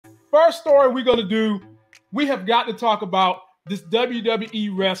first story we're going to do, we have got to talk about this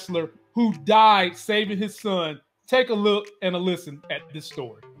WWE wrestler who died saving his son. Take a look and a listen at this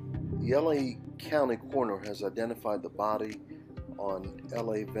story. The LA County coroner has identified the body on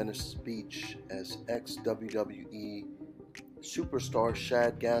LA Venice Beach as ex-WWE superstar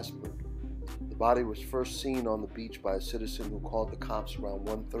Shad Gaspard. The body was first seen on the beach by a citizen who called the cops around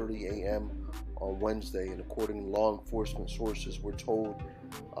 1:30 a.m. on Wednesday, and according to law enforcement sources, were told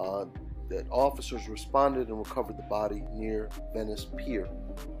that officers responded and recovered the body near Venice Pier.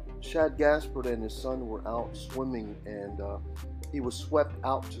 Shad Gaspard and his son were out swimming, and he was swept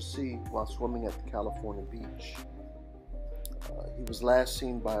out to sea while swimming at the California beach. He was last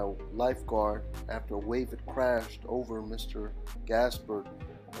seen by a lifeguard after a wave had crashed over Mr. Gaspard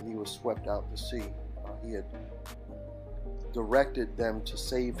and he was swept out to sea. He had directed them to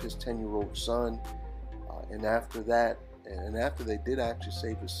save his 10-year-old son, and after that, and after they did actually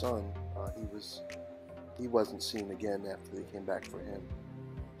save his son, he wasn't seen again after they came back for him.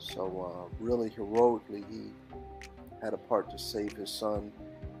 So really heroically, he had a part to save his son,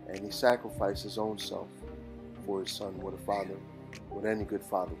 and he sacrificed his own self for his son. What any good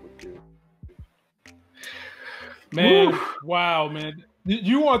father would do. Man, wow, man.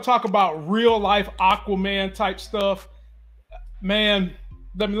 You want to talk about real life Aquaman type stuff? Man,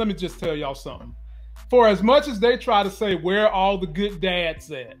 let me just tell y'all something. For as much as they try to say, where are all the good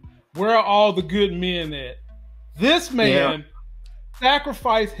dads at? Where are all the good men at? This man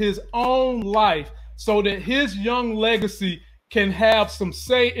sacrificed his own life so that his young legacy can have some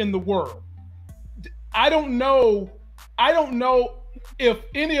say in the world. I don't know if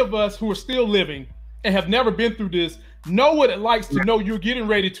any of us who are still living and have never been through this know what it likes to know you're getting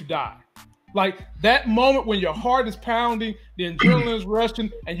ready to die. Like that moment when your heart is pounding, the adrenaline is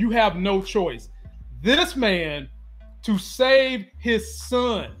rushing, and you have no choice. This man, to save his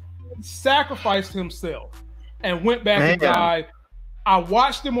son, sacrificed himself and went back and died. I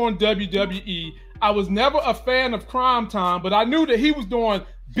watched him on WWE. I was never a fan of Crime Time, but I knew that he was doing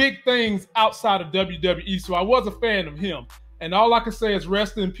big things outside of WWE, so I was a fan of him. And all I can say is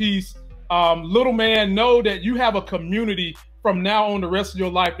rest in peace. Little man, know that you have a community from now on the rest of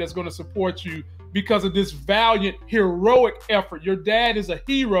your life that's going to support you because of this valiant, heroic effort. Your dad is a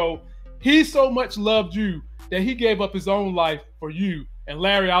hero. He so much loved you that he gave up his own life for you. And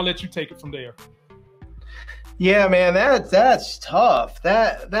Larry, I'll let you take it from there. Yeah, man, that's tough.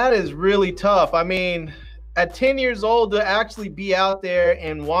 That is really tough. I mean, at 10 years old, to actually be out there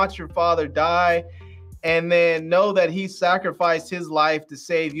and watch your father die and then know that he sacrificed his life to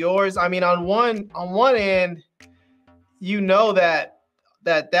save yours. I mean, on one end, you know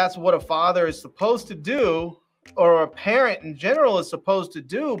that's what a father is supposed to do, or a parent in general is supposed to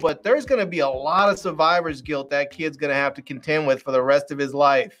do, but there's going to be a lot of survivor's guilt that kid's going to have to contend with for the rest of his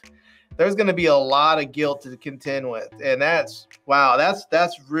life. There's going to be a lot of guilt to contend with, and that's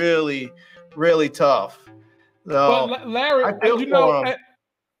really, really tough. So, but Larry,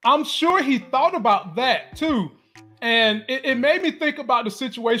 I'm sure he thought about that too. And it made me think about the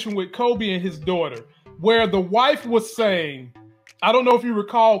situation with Kobe and his daughter, where the wife was saying, I don't know if you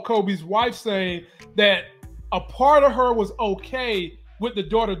recall Kobe's wife saying that a part of her was okay with the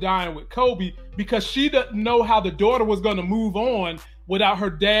daughter dying with Kobe because she didn't know how the daughter was going to move on without her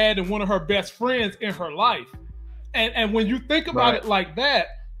dad and one of her best friends in her life. And when you think about it like that,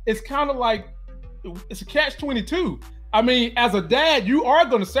 it's kind of like, it's a catch-22. I mean, as a dad, you are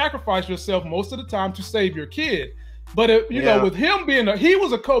going to sacrifice yourself most of the time to save your kid. But, you know, with him he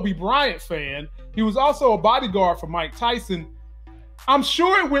was a Kobe Bryant fan. He was also a bodyguard for Mike Tyson. I'm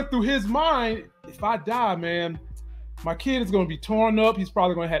sure it went through his mind, if I die, man, my kid is going to be torn up. He's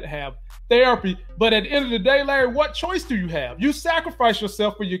probably going to have therapy. But at the end of the day, Larry, what choice do you have? You sacrifice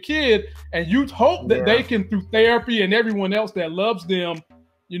yourself for your kid, and you hope that they can, through therapy and everyone else that loves them,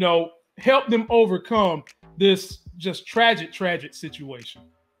 you know, help them overcome this just tragic situation.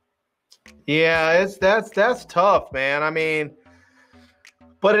 Yeah, that's tough, man. I mean,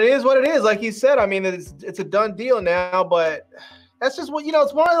 but it is what it is. Like you said, I mean, it's a done deal now, but that's just what, you know,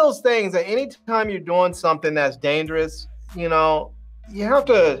 it's one of those things that anytime you're doing something that's dangerous, you know, you have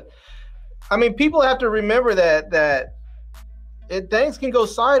to, I mean, people have to remember that things can go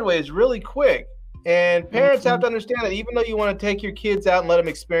sideways really quick. And parents have to understand that even though you want to take your kids out and let them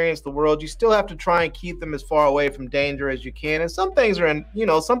experience the world, you still have to try and keep them as far away from danger as you can. And some things are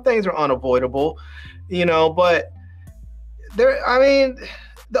some things are unavoidable, you know, but I mean,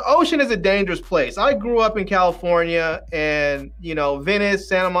 the ocean is a dangerous place. I grew up in California, and, you know, Venice,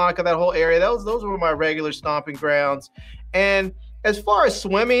 Santa Monica, that whole area, those were my regular stomping grounds. And as far as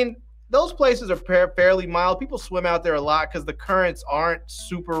swimming, those places are fairly mild. People swim out there a lot because the currents aren't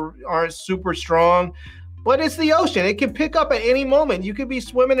super strong. But it's the ocean. It can pick up at any moment. You could be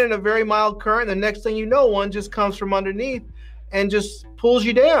swimming in a very mild current. The next thing you know, one just comes from underneath and just pulls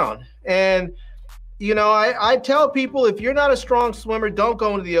you down. And, you know, I tell people, if you're not a strong swimmer, don't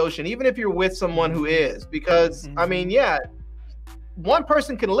go into the ocean, even if you're with someone who is. Because, I mean, yeah, one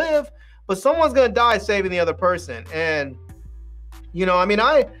person can live, but someone's going to die saving the other person. And, you know, I mean,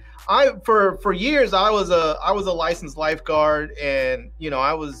 for years, I was a licensed lifeguard, and, you know,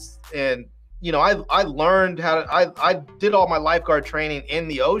 I learned how to, I did all my lifeguard training in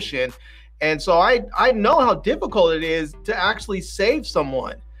the ocean. And so I know how difficult it is to actually save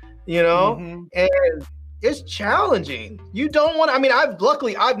someone, you know, and it's challenging. You don't want, I mean,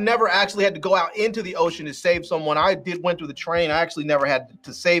 I've never actually had to go out into the ocean to save someone. Went through the training. I actually never had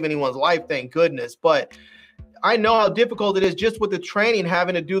to save anyone's life, thank goodness. But I know how difficult it is just with the training,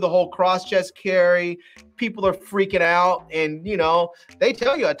 having to do the whole cross chest carry. People are freaking out, and, you know, they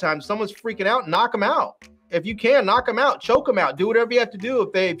tell you at times, someone's freaking out, knock them out. If you can, knock them out, choke them out, do whatever you have to do.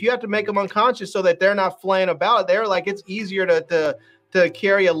 If you have to make them unconscious so that they're not flaying about, they're like, it's easier to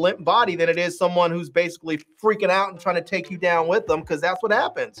carry a limp body than it is someone who's basically freaking out and trying to take you down with them, because that's what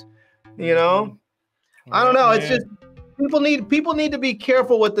happens. You know, I don't know. It's just people need to be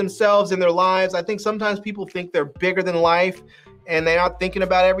careful with themselves and their lives. I think sometimes people think they're bigger than life, and they're not thinking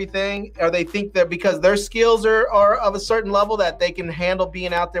about everything, or they think that because their skills are of a certain level that they can handle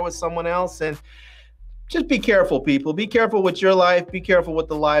being out there with someone else. And just be careful, people. Be careful with your life. Be careful with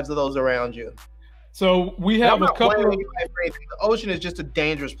the lives of those around you. So we have a couple of, the ocean is just a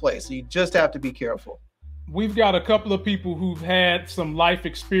dangerous place. So you just have to be careful. We've got a couple of people who've had some life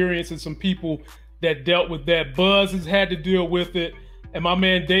experience, and some people that dealt with that. Buzz has had to deal with it, and my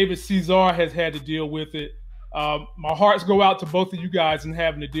man David Cesar has had to deal with it. My hearts go out to both of you guys in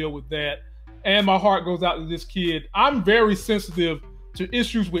having to deal with that. And my heart goes out to this kid. I'm very sensitive to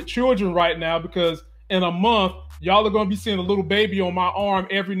issues with children right now, because in a month, y'all are going to be seeing a little baby on my arm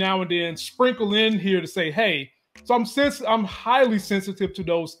every now and then sprinkle in here to say, hey. So I'm highly sensitive to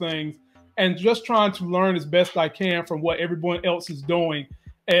those things, and just trying to learn as best I can from what everyone else is doing.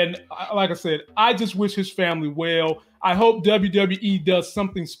 And like I said, I just wish his family well. I hope WWE does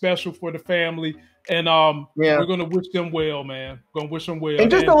something special for the family. And we're gonna wish them well, man. Gonna wish them well. And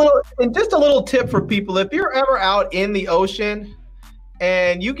just a little tip for people: if you're ever out in the ocean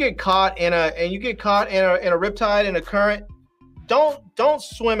and you get caught in a riptide, in a current, don't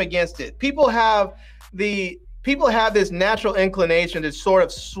swim against it. People have this natural inclination to sort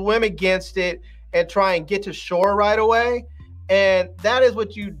of swim against it and try and get to shore right away, and that is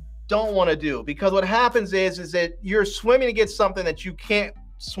what you don't want to do, because what happens is that you're swimming against something that you can't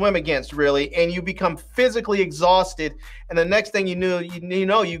swim against, really, and you become physically exhausted, and the next thing you know,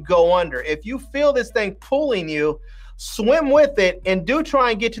 you go under. If you feel this thing pulling you, swim with it, and do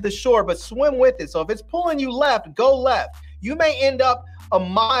try and get to the shore, but swim with it. So if it's pulling you left, go left. You may end up a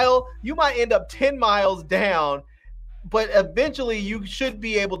mile, you might end up 10 miles down, but eventually you should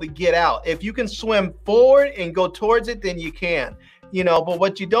be able to get out. If you can swim forward and go towards it, then you can. You know, but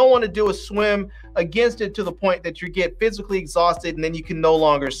what you don't want to do is swim against it to the point that you get physically exhausted and then you can no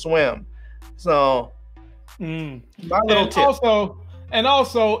longer swim. So, my little tip.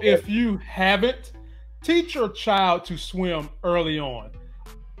 Also, if you haven't, teach your child to swim early on.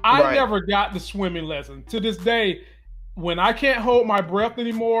 I never got the swimming lesson. To this day, when I can't hold my breath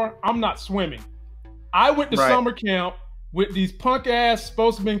anymore, I'm not swimming. I went to summer camp with these punk ass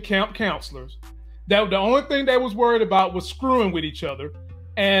supposed to be camp counselors. That the only thing they was worried about was screwing with each other.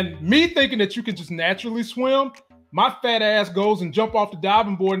 And me thinking that you can just naturally swim, my fat ass goes and jump off the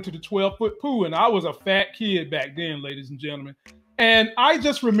diving board into the 12-foot pool. And I was a fat kid back then, ladies and gentlemen. And I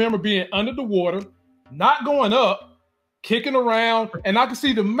just remember being under the water, not going up, kicking around, and I could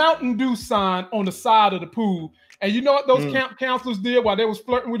see the Mountain Dew sign on the side of the pool. And you know what those camp counselors did while they was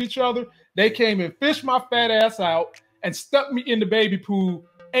flirting with each other? They came and fished my fat ass out and stuck me in the baby pool,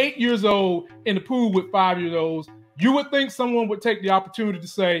 8 years old, in the pool with 5-year-olds. You would think someone would take the opportunity to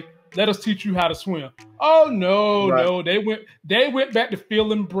say, let us teach you how to swim. Oh, no. They went back to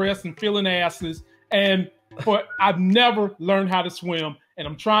feeling breasts and feeling asses. And I've never learned how to swim, and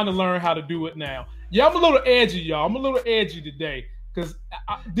I'm trying to learn how to do it now. Yeah, I'm a little edgy, y'all. I'm a little edgy today, because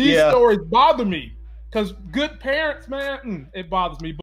these stories bother me. Because good parents, man, it bothers me.